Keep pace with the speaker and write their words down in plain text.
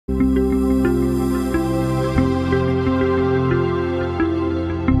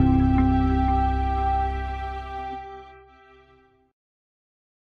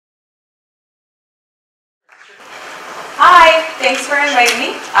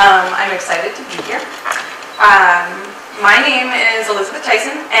I'm excited to be here. My name is Elizabeth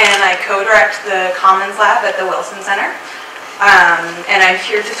Tyson, and I co-direct the Commons Lab at the Wilson Center. And I'm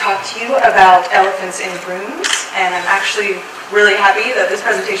here to talk to you about elephants in rooms. And I'm actually really happy that this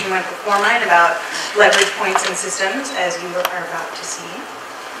presentation went before mine about leverage points and systems, as you are about to see.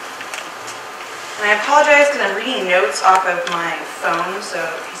 And I apologize because I'm reading notes off of my phone, so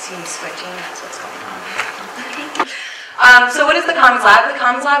if you see me squinting, that's what's going on. So what is the Commons Lab? The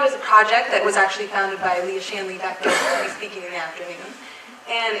Commons Lab is a project that was actually founded by Leah Shanley back then, who will be speaking in the afternoon.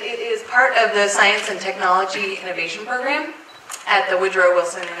 And it is part of the Science and Technology Innovation Program at the Woodrow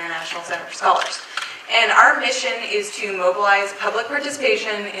Wilson International Center for Scholars. And our mission is to mobilize public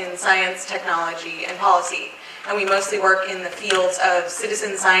participation in science, technology, and policy. And we mostly work in the fields of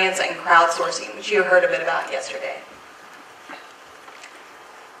citizen science and crowdsourcing, which you heard a bit about yesterday.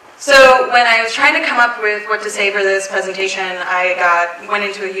 So when I was trying to come up with what to say for this presentation, I went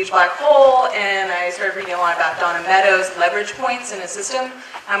into a huge black hole, and I started reading a lot about Donna Meadows' leverage points in a system.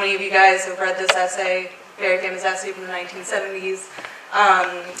 How many of you guys have read this essay? Very famous essay from the 1970s.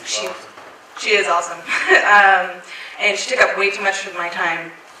 She is awesome. And she took up way too much of my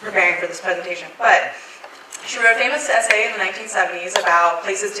time preparing for this presentation. But she wrote a famous essay in the 1970s about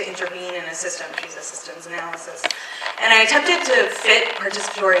places to intervene in a system. She's a systems analysis. And I attempted to fit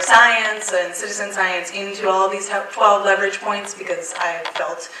participatory science and citizen science into all of these 12 leverage points because I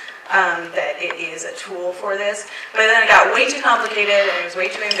felt that it is a tool for this. But then it got way too complicated and it was way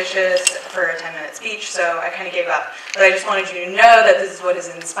too ambitious for a 10-minute speech, so I kind of gave up. But I just wanted you to know that this is what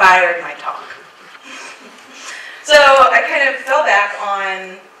has inspired my talk. So I kind of fell back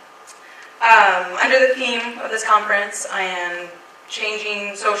on, under the theme of this conference, I am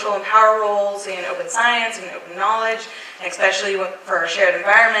changing social and power roles in open science and open knowledge, and especially for our shared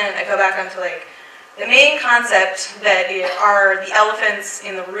environment. I fell back onto the main concept that are the elephants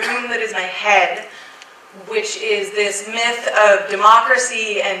in the room that is my head, which is this myth of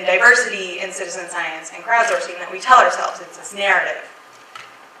democracy and diversity in citizen science and crowdsourcing that we tell ourselves. It's this narrative.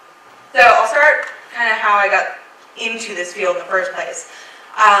 So I'll start kind of how I got into this field in the first place.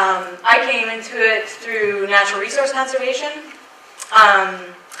 I came into it through natural resource conservation.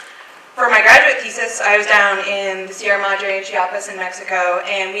 For my graduate thesis, I was down in the Sierra Madre in Chiapas in Mexico,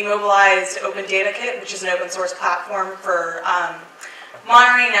 and we mobilized Open Data Kit, which is an open source platform for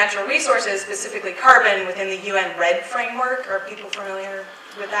monitoring natural resources, specifically carbon, within the UN RED framework. Are people familiar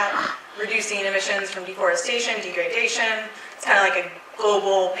with that? Reducing emissions from deforestation, degradation. It's kind of like a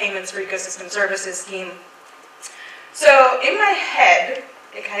global payments for ecosystem services scheme. So in my head,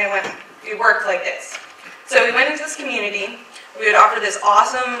 it worked like this. So we went into this community. We would offer this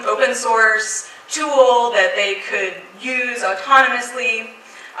awesome open source tool that they could use autonomously.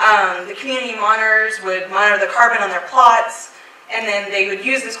 The community monitors would monitor the carbon on their plots, and then they would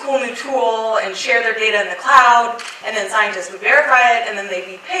use this cool new tool and share their data in the cloud, and then scientists would verify it, and then they'd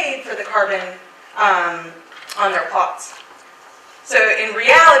be paid for the carbon on their plots. So in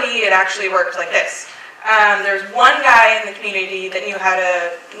reality, it actually worked like this. There was one guy in the community that knew how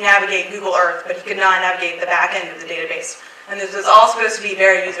to navigate Google Earth, but he could not navigate the back end of the database. And this was all supposed to be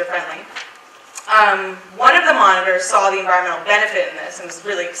very user-friendly. One of the monitors saw the environmental benefit in this and was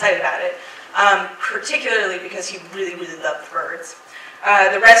really excited about it, particularly because he really, really loved birds.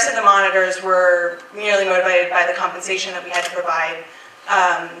 The rest of the monitors were merely motivated by the compensation that we had to provide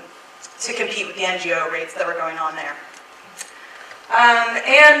to compete with the NGO rates that were going on there.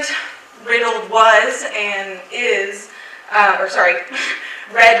 And riddled was and is,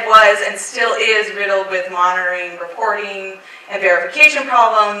 RED was and still is riddled with monitoring, reporting, and verification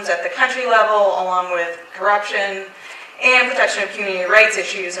problems at the country level, along with corruption and protection of community rights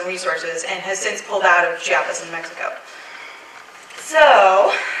issues and resources, and has since pulled out of Chiapas in Mexico.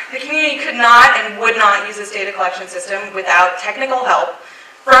 So the community could not and would not use this data collection system without technical help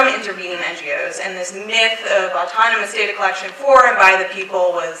from intervening NGOs, and this myth of autonomous data collection for and by the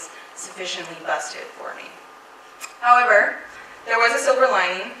people was sufficiently busted for me. However, there was a silver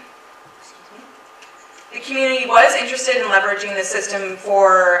lining. The community was interested in leveraging the system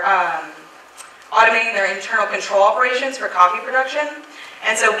for automating their internal control operations for coffee production.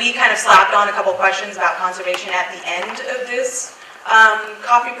 And so we kind of slapped on a couple questions about conservation at the end of this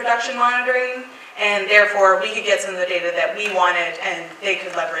coffee production monitoring. And therefore, we could get some of the data that we wanted, and they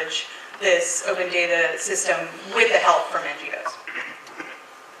could leverage this open data system with the help from NGOs.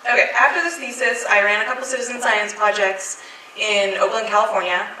 Okay, after this thesis, I ran a couple citizen science projects in Oakland,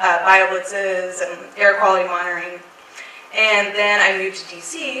 California, bioblitzes and air quality monitoring. And then I moved to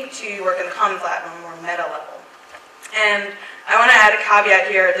DC to work in the Commons Lab on a more meta level. And I want to add a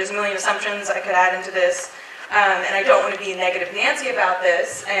caveat here. There's a million assumptions I could add into this. And I don't want to be negative Nancy about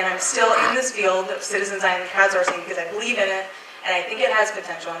this, and I'm still in this field of citizen science and crowdsourcing because I believe in it, and I think it has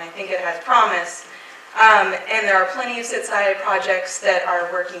potential, and I think it has promise. And there are plenty of cit-sci projects that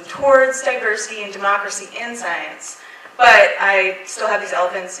are working towards diversity and democracy in science. But I still have these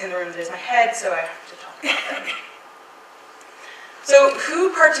elephants in the room that is my head, so I have to talk about them. So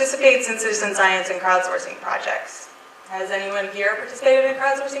who participates in citizen science and crowdsourcing projects? Has anyone here participated in a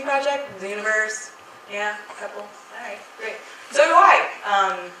crowdsourcing project? The universe? Yeah, a couple. All right, great. So do I.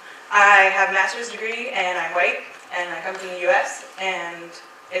 I have a master's degree, and I'm white, and I come from the US, and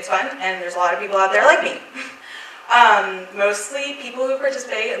it's fun, and there's a lot of people out there like me. Mostly people who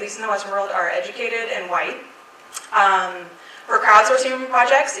participate, at least in the Western world, are educated and white. For crowdsourcing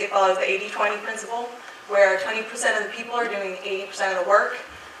projects, it follows the 80-20 principle, where 20% of the people are doing 80% of the work.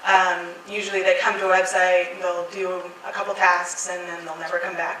 Usually they come to a website, they'll do a couple tasks, and then they'll never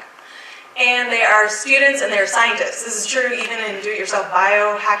come back. And they are students and they're scientists. This is true even in do-it-yourself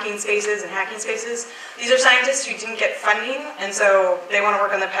biohacking spaces and hacking spaces. These are scientists who didn't get funding, and so they want to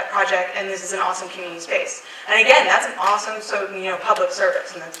work on the pet project, and this is an awesome community space. And again, that's an awesome public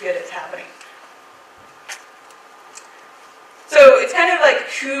service, and that's good it's happening. So it's kind of like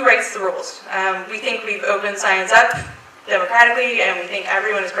who writes the rules. We think we've opened science up democratically, and we think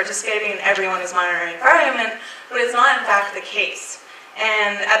everyone is participating and everyone is monitoring environment, but it's not in fact the case.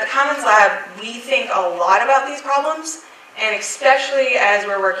 And at the Commons Lab, we think a lot about these problems, and especially as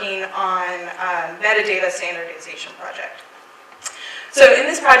we're working on a metadata standardization project. So in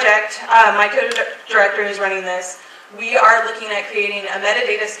this project, my co-director is running this. We are looking at creating a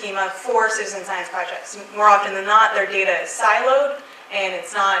metadata schema for citizen science projects. More often than not, their data is siloed, and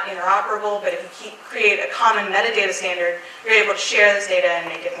it's not interoperable, but if you create a common metadata standard, you're able to share this data and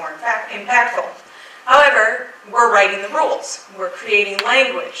make it more impactful. However, we're writing the rules. We're creating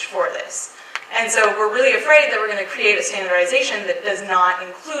language for this. And so we're really afraid that we're going to create a standardization that does not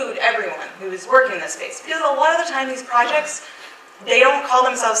include everyone who is working in this space. Because a lot of the time these projects, they don't call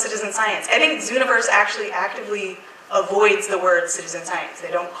themselves citizen science. I think Zooniverse actually actively avoids the word citizen science. They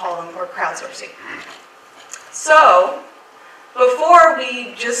don't call them or crowdsourcing. So before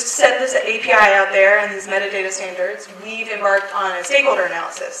we just set this API out there and these metadata standards, we've embarked on a stakeholder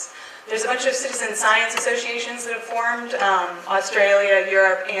analysis. There's a bunch of citizen science associations that have formed, Australia,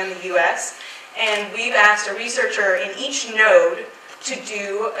 Europe, and the US, and we've asked a researcher in each node to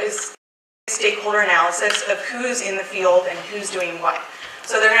do a stakeholder analysis of who's in the field and who's doing what.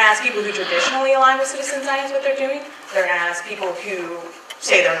 So they're going to ask people who traditionally align with citizen science what they're doing. They're going to ask people who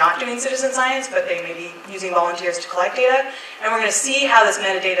say they're not doing citizen science, but they may be using volunteers to collect data, and we're going to see how this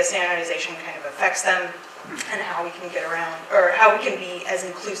metadata standardization kind of affects them, and how we can get around, or how we can be as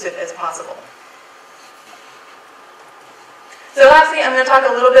inclusive as possible. So lastly, I'm going to talk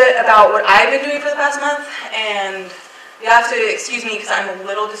a little bit about what I've been doing for the past month, and you have to excuse me because I'm a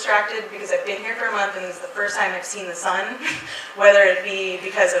little distracted because I've been here for a month and this is the first time I've seen the sun, whether it be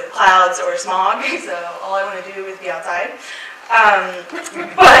because of clouds or smog, so all I want to do is be outside.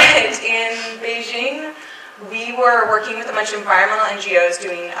 But in Beijing, we were working with a bunch of environmental NGOs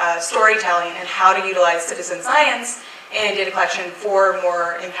doing storytelling and how to utilize citizen science and data collection for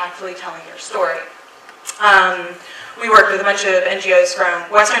more impactfully telling your story. We worked with a bunch of NGOs from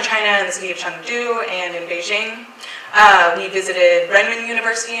Western China and the city of Chengdu and in Beijing. We visited Renmin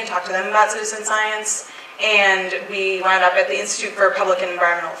University and talked to them about citizen science, and we wound up at the Institute for Public and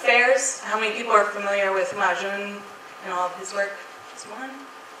Environmental Affairs. How many people are familiar with Ma Jun and all of his work? Just one?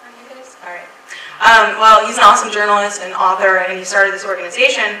 You guys? All right. Well, he's an awesome journalist and author, and he started this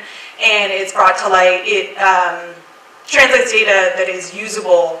organization, and it's brought to light, it translates data that is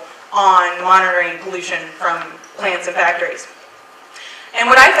usable on monitoring pollution from plants and factories. And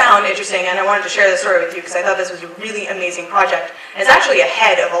what I found interesting, and I wanted to share this story with you because I thought this was a really amazing project, and it's actually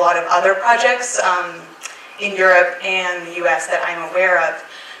ahead of a lot of other projects in Europe and the US that I'm aware of.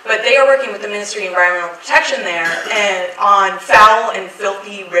 But they are working with the Ministry of Environmental Protection there and on foul and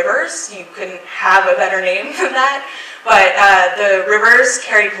filthy rivers. You couldn't have a better name than that. But the rivers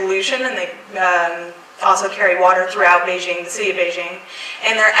carry pollution, and they also carry water throughout Beijing, the city of Beijing.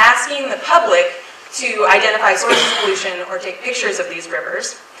 And they're asking the public to identify sources of pollution or take pictures of these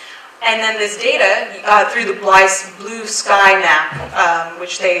rivers. And then this data, through the Blue Sky map,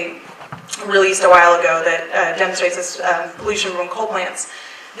 which they released a while ago that demonstrates this pollution from coal plants,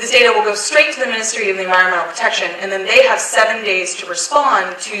 this data will go straight to the Ministry of Environmental Protection, and then they have 7 days to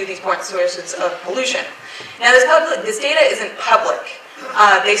respond to these point sources of pollution. Now, this data isn't public.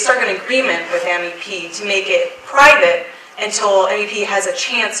 They struck an agreement with MEP to make it private until MEP has a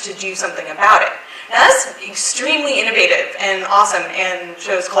chance to do something about it. Now, that's extremely innovative and awesome and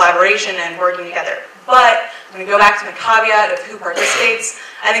shows collaboration and working together. But I'm going to go back to my caveat of who participates.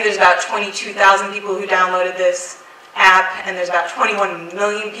 I think there's about 22,000 people who downloaded this app, and there's about 21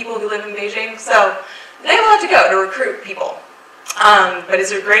 million people who live in Beijing. So they have a lot to go to recruit people. But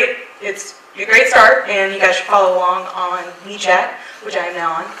it's a great start, and you guys should follow along on WeChat, which I am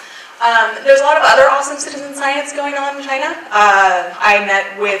now on. There's a lot of other awesome citizen science going on in China. I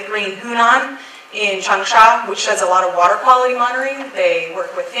met with Green Hunan in Changsha, which does a lot of water quality monitoring. They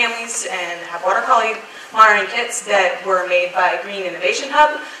work with families and have water quality monitoring kits that were made by Green Innovation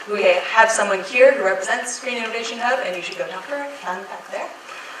Hub. We have someone here who represents Green Innovation Hub, and you should go talk to her. Found back there.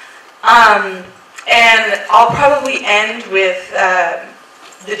 And I'll probably end with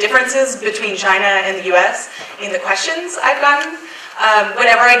the differences between China and the US in the questions I've gotten.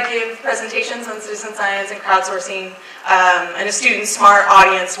 Whenever I give presentations on citizen science and crowdsourcing, an astute and smart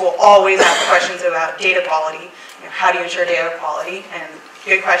audience will always ask questions about data quality. You know, how do you ensure data quality? And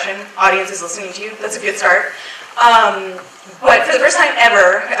good question. Audience is listening to you. That's a good start. But for the first time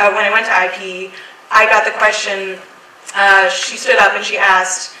ever, when I went to IP, I got the question, she stood up and she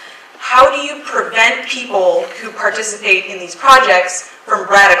asked, how do you prevent people who participate in these projects from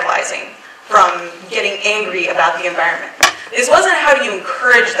radicalizing, from getting angry about the environment? This wasn't how do you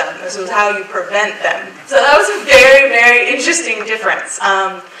encourage them, this was how you prevent them. So that was a very, very interesting difference.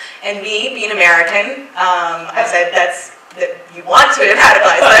 And me, being American, I said that you want to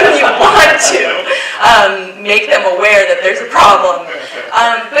radicalize them, you want to make them aware that there's a problem.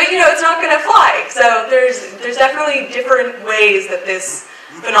 But you know, it's not going to fly. So there's definitely different ways that this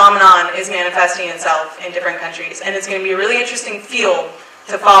phenomenon is manifesting itself in different countries. And it's going to be a really interesting field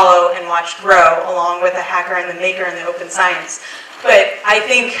to follow and watch grow along with the hacker and the maker and the open science. But I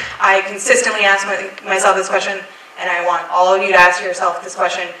think I consistently ask myself this question, and I want all of you to ask yourself this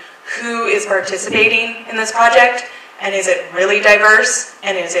question: who is participating in this project? And is it really diverse?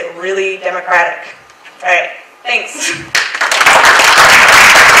 And is it really democratic? All right, thanks.